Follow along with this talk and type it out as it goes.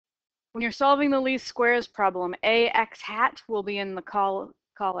When you're solving the least squares problem, AX hat will be in the col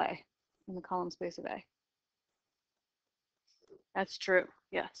A, in the column space of A. That's true,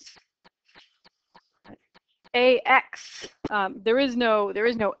 yes. AX, there is no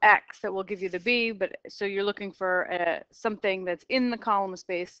X that will give you the B, but so you're looking for something that's in the column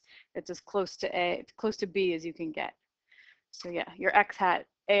space that's as close to B as you can get. So yeah, your X hat,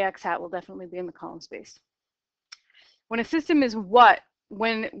 AX hat will definitely be in the column space. When a system is what?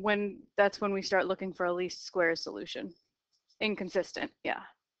 That's when we start looking for a least squares solution. Inconsistent, yeah.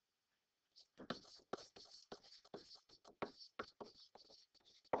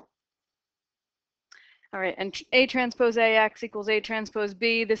 All right, and A transpose AX equals A transpose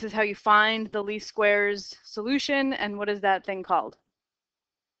B. This is how you find the least squares solution. And what is that thing called?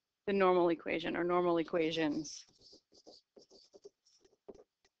 The normal equation or normal equations.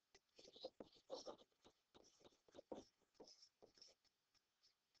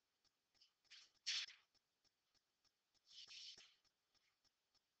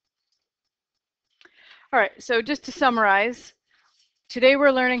 All right, so just to summarize, today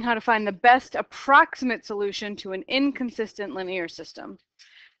we're learning how to find the best approximate solution to an inconsistent linear system.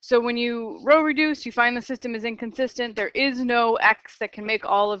 So when you row reduce, you find the system is inconsistent. There is no X that can make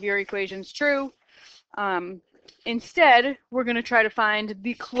all of your equations true. Instead, we're going to try to find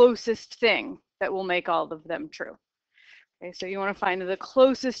the closest thing that will make all of them true. Okay, so you want to find the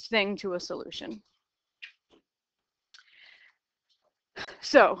closest thing to a solution.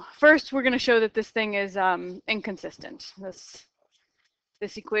 So first, we're going to show that this thing is inconsistent.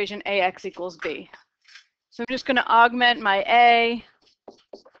 This equation AX equals B. So I'm just going to augment my A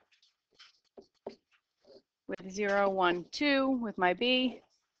with 0, 1, 2 with my B.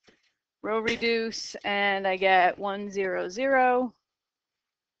 Row reduce, and I get 1, 0, 0,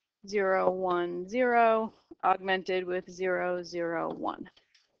 0, 1, 0, augmented with 0, 0, 1.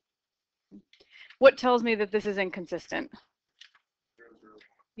 What tells me that this is inconsistent?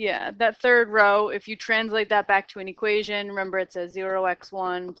 Yeah, that third row, if you translate that back to an equation, remember it says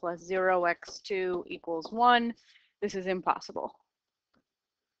 0x1 plus 0x2 equals 1. This is impossible.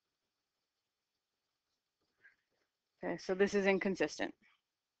 Okay, so this is inconsistent.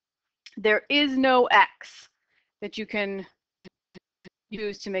 There is no x that you can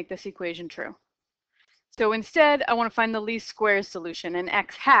use to make this equation true. So instead, I want to find the least squares solution. And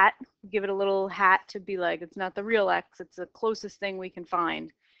x hat, give it a little hat to be like, it's not the real x, it's the closest thing we can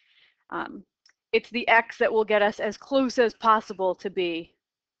find. It's the x that will get us as close as possible to B,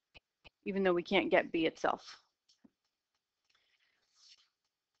 even though we can't get B itself.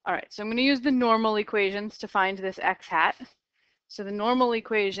 All right, so I'm going to use the normal equations to find this x hat. So the normal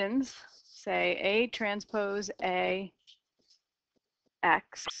equations say A transpose A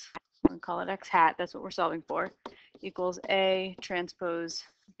x, I'm going to call it x hat, that's what we're solving for, equals A transpose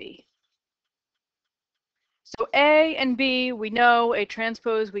B. So A and B, we know. A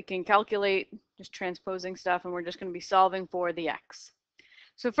transpose, we can calculate, just transposing stuff, and we're just going to be solving for the x.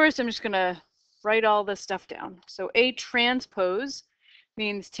 So first, I'm just going to write all this stuff down. So A transpose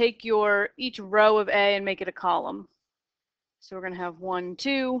means take each row of A and make it a column. So we're going to have 1,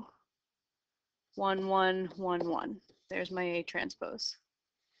 2, 1, 1, 1, 1. There's my A transpose.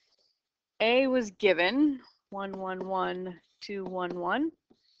 A was given 1, 1, 1, 2, 1, 1.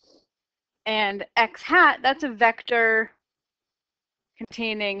 And x hat, that's a vector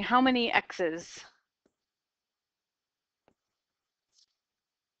containing how many x's?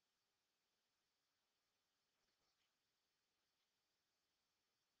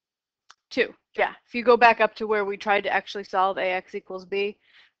 2. Yeah, if you go back up to where we tried to actually solve AX equals B,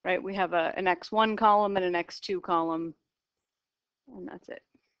 right, we have an x1 column and an x2 column, and that's it.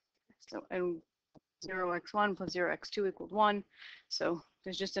 So, and 0x1 plus 0x2 equals 1. So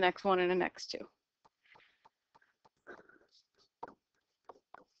there's just an x1 and an x2.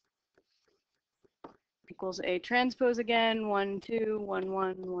 Equals A transpose again, 1, 2, 1,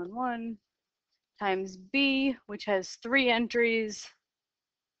 1, 1, 1, times B, which has 3 entries,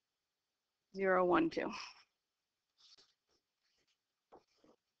 0, 1, 2. All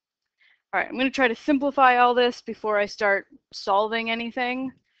right, I'm going to try to simplify all this before I start solving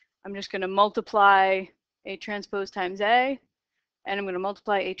anything. I'm just going to multiply A transpose times A, and I'm going to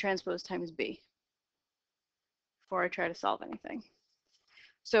multiply A transpose times B before I try to solve anything.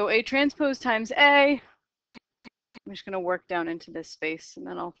 So A transpose times A, I'm just going to work down into this space, and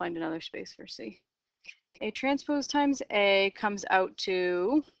then I'll find another space for C. A transpose times A comes out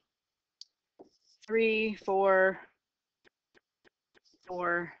to 3, 4,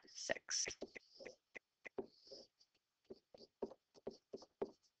 4, 6.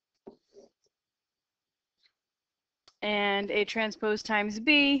 And A transpose times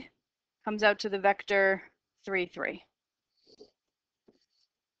B comes out to the vector 3, 3.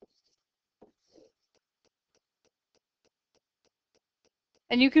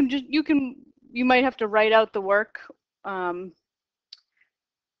 And you might have to write out the work to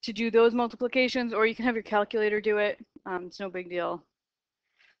do those multiplications, or you can have your calculator do it. It's no big deal.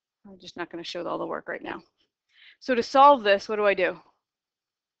 I'm just not going to show all the work right now. So to solve this, what do I do?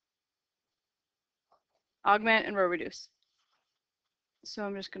 Augment and row reduce. So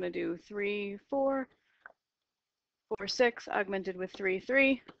I'm just going to do 3, 4, 4, 6, augmented with 3,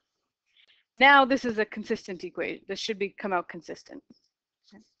 3. Now this is a consistent equation. This should come out consistent.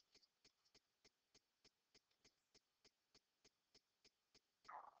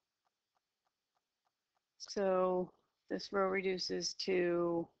 So this row reduces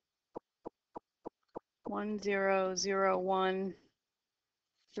to 1, 0, 0, 1,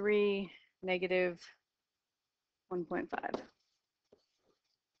 3, negative 1.5.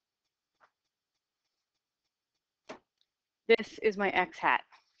 This is my x hat,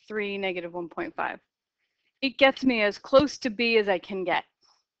 3, negative 1.5. It gets me as close to b as I can get.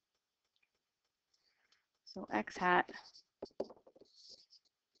 So x hat,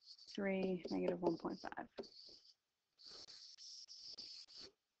 3, negative 1.5.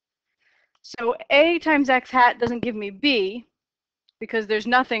 So a times x hat doesn't give me b, because there's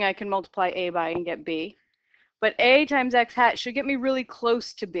nothing I can multiply a by and get b. But a times x hat should get me really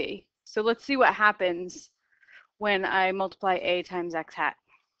close to b. So let's see what happens when I multiply a times x hat.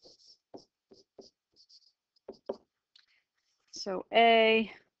 So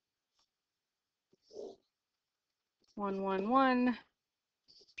a, 1, 1, 1,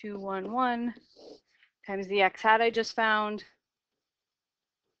 2, 1, 1, times the x hat I just found.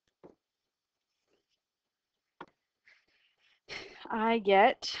 I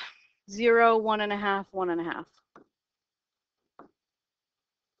get 0, 1.5, 1.5.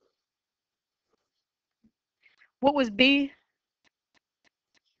 What was b?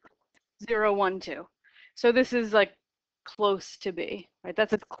 0, 1, 2. So this is like close to b, right?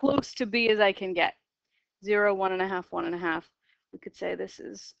 That's as close to b as I can get. 0, 1.5, 1.5. We could say this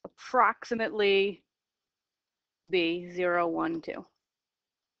is approximately b, 0, 1, 2.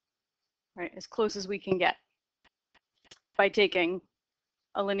 Right, as close as we can get by taking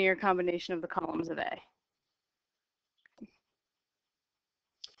a linear combination of the columns of A.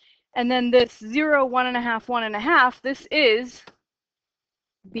 And then this 0, 1.5, 1.5, this is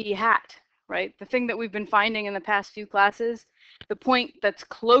b hat, right? The thing that we've been finding in the past few classes, the point that's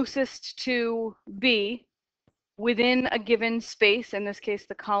closest to b within a given space, in this case,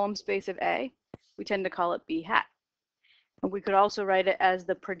 the column space of A, we tend to call it b hat. And we could also write it as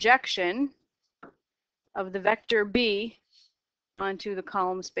the projection of the vector b onto the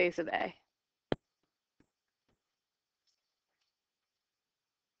column space of A.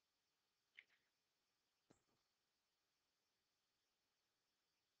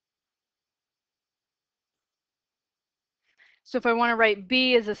 So if I want to write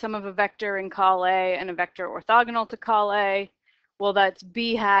b as the sum of a vector in col A and a vector orthogonal to col A, well, that's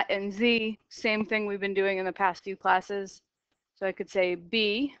b hat and z, same thing we've been doing in the past few classes. So I could say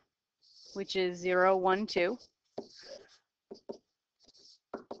b, which is 0, 1, 2.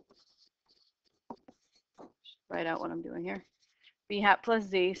 Write out what I'm doing here. B hat plus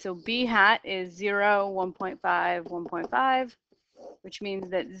z. So b hat is 0, 1.5, 1.5, which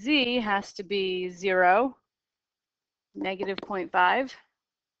means that z has to be 0, negative 0.5,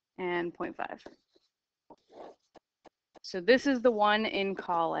 and 0.5. So this is the one in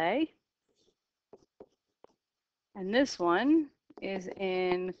col A. And this one is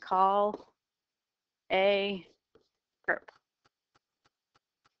in col A perp.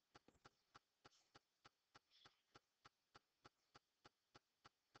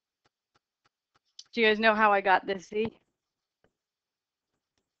 Do you guys know how I got this z?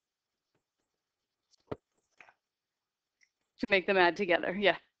 To make them add together.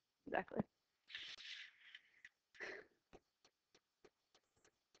 Yeah, exactly.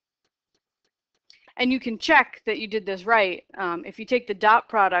 And you can check that you did this right. If you take the dot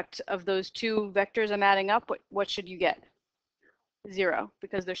product of those two vectors I'm adding up, what should you get? 0,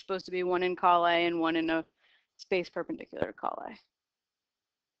 because there's supposed to be one in col A and one in a space perpendicular to col A.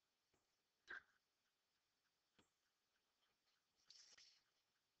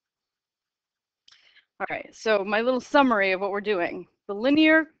 All right, so my little summary of what we're doing. A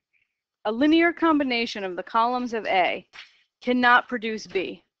linear combination of the columns of A cannot produce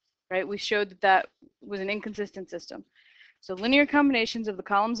B, right? We showed that that was an inconsistent system. So linear combinations of the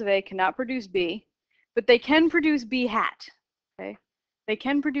columns of A cannot produce B, but they can produce B hat, okay? They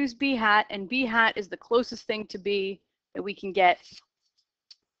can produce B hat, and B hat is the closest thing to B that we can get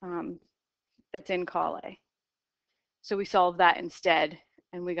that's in call A. So we solved that instead,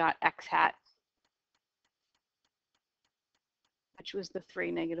 and we got x hat, which was the 3,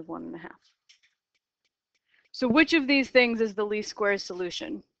 negative 1.5. So which of these things is the least squares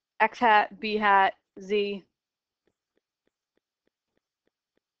solution? X hat, B hat, Z?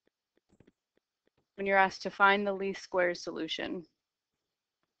 When you're asked to find the least squares solution.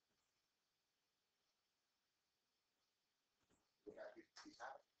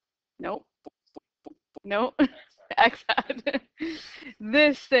 Nope. Nope. X hat.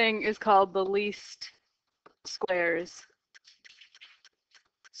 This thing is called the least squares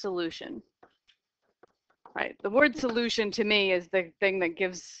solution. Right. The word solution to me is the thing that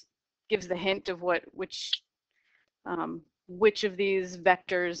gives the hint of which of these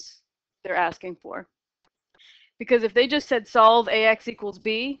vectors they're asking for. Because if they just said solve ax equals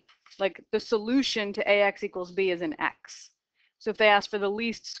b, like the solution to ax equals b is an x. So if they ask for the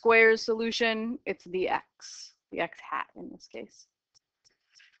least squares solution, it's the x hat in this case.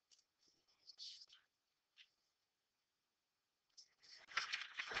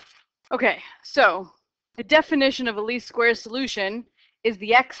 Okay, so the definition of a least squares solution is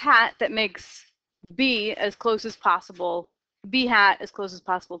the x hat that makes b as close as possible, b hat as close as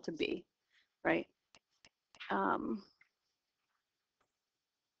possible to b, right?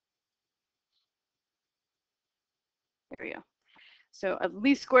 There we go. So a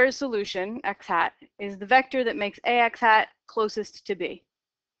least squares solution, x hat, is the vector that makes ax hat closest to b.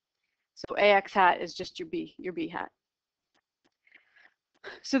 So ax hat is just your b hat.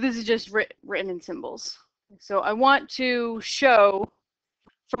 So this is just written in symbols. So I want to show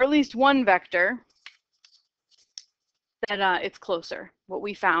for at least one vector that it's closer. What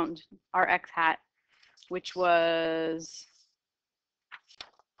we found, our x hat, which was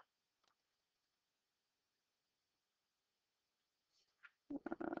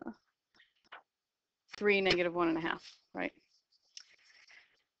 3, negative 1.5, right?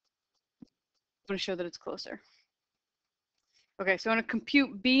 I want to show that it's closer. Okay, so I want to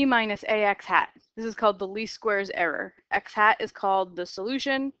compute b minus ax hat. This is called the least squares error. X hat is called the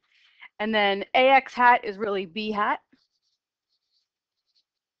solution, and then ax hat is really b hat.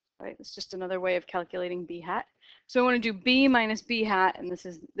 Right, it's just another way of calculating b hat. So I want to do b minus b hat, and this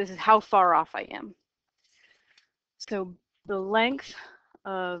is how far off I am. So the length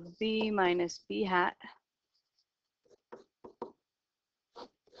of b minus b hat,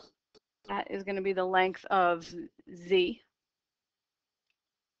 that is going to be the length of z,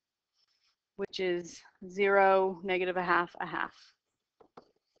 which is 0, negative a half, a half.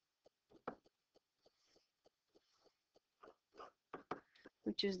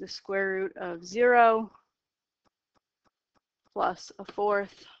 Which is the square root of 0 plus a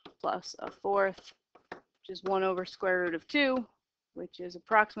fourth plus a fourth, which is 1 over square root of 2, which is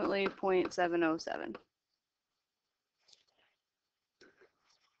approximately 0.707.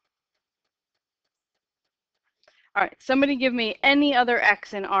 All right, somebody give me any other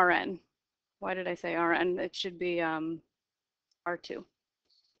x in Rn. Why did I say Rn? It should be R2.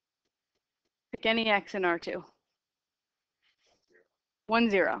 Pick any x in R2. 1,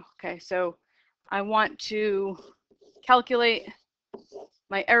 0. Okay, so I want to calculate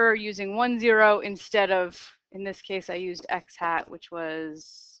my error using 1, 0 instead of, in this case, I used x hat, which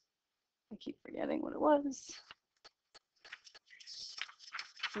was, I keep forgetting what it was.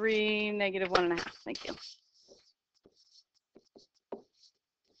 3, negative 1.5. Thank you.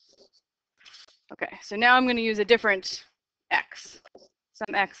 Okay, so now I'm going to use a different x,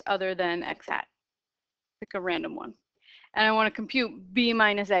 some x other than x hat. Pick a random one. And I want to compute b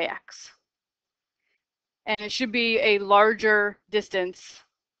minus ax. And it should be a larger distance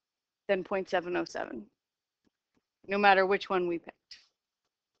than 0.707, no matter which one we picked.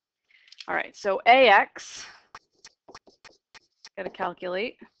 All right, so ax, got to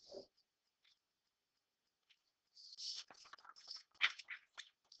calculate.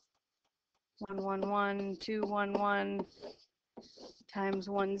 One, 1, 1, 2, 1, 1 times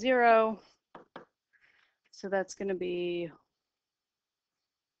 1, 0. So that's going to be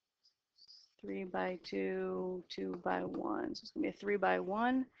 3 by 2, 2 by 1. So it's going to be a 3 by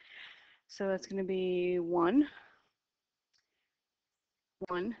 1. So that's going to be 1,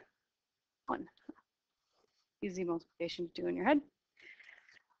 1, 1. Easy multiplication to do in your head.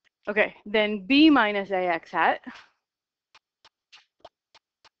 Okay, then b minus ax hat.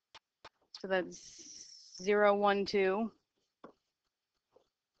 So that's 0, 1, 2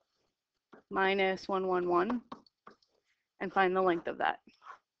 minus 1, 1, 1. And find the length of that.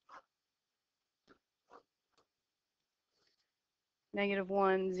 Negative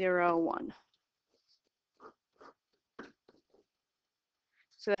 1, 0, 1.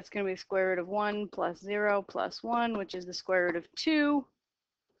 So that's going to be the square root of 1 plus 0 plus 1, which is the square root of 2.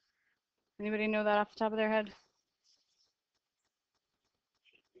 Anybody know that off the top of their head?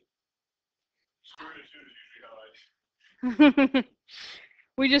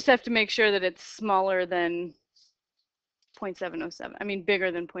 We just have to make sure that it's smaller than 0.707. I mean,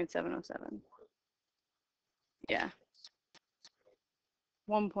 bigger than 0.707. Yeah.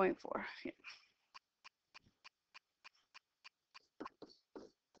 1.4. Yeah.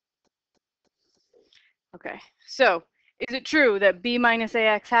 Okay. So is it true that b minus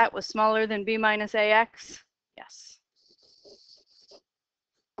ax hat was smaller than b minus ax? Yes.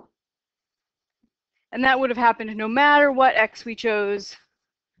 And that would have happened no matter what x we chose,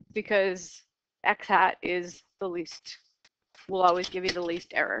 because x hat is the least, will always give you the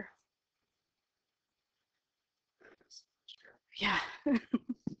least error. Yeah.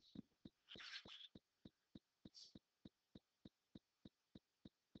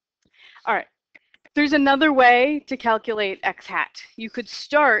 All right. There's another way to calculate x hat. You could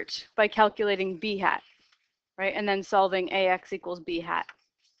start by calculating b hat, right? And then solving ax equals b hat.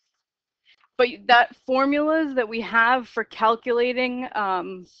 But that formulas that we have for calculating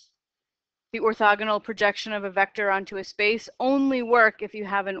the orthogonal projection of a vector onto a space only work if you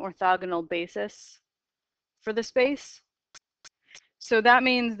have an orthogonal basis for the space. So that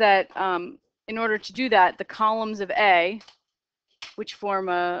means that in order to do that, the columns of A, which form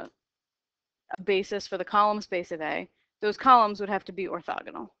a basis for the column space of A, those columns would have to be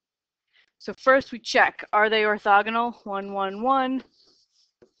orthogonal. So first we check, are they orthogonal? 1, 1, 1,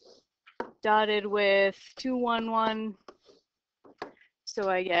 dotted with 2, 1, 1. So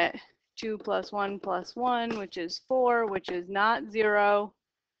I get 2 plus 1 plus 1, which is 4, which is not 0.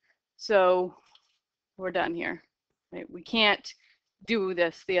 So we're done here. Right? We can't do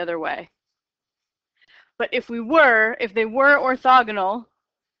this the other way. But if they were orthogonal,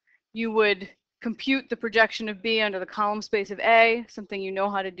 you would compute the projection of B under the column space of A, something you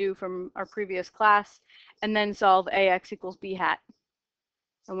know how to do from our previous class, and then solve AX equals B hat.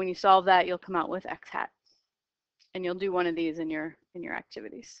 And when you solve that, you'll come out with X hat. And you'll do one of these in your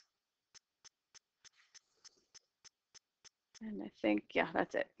activities. And I think, yeah,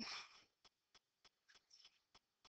 that's it.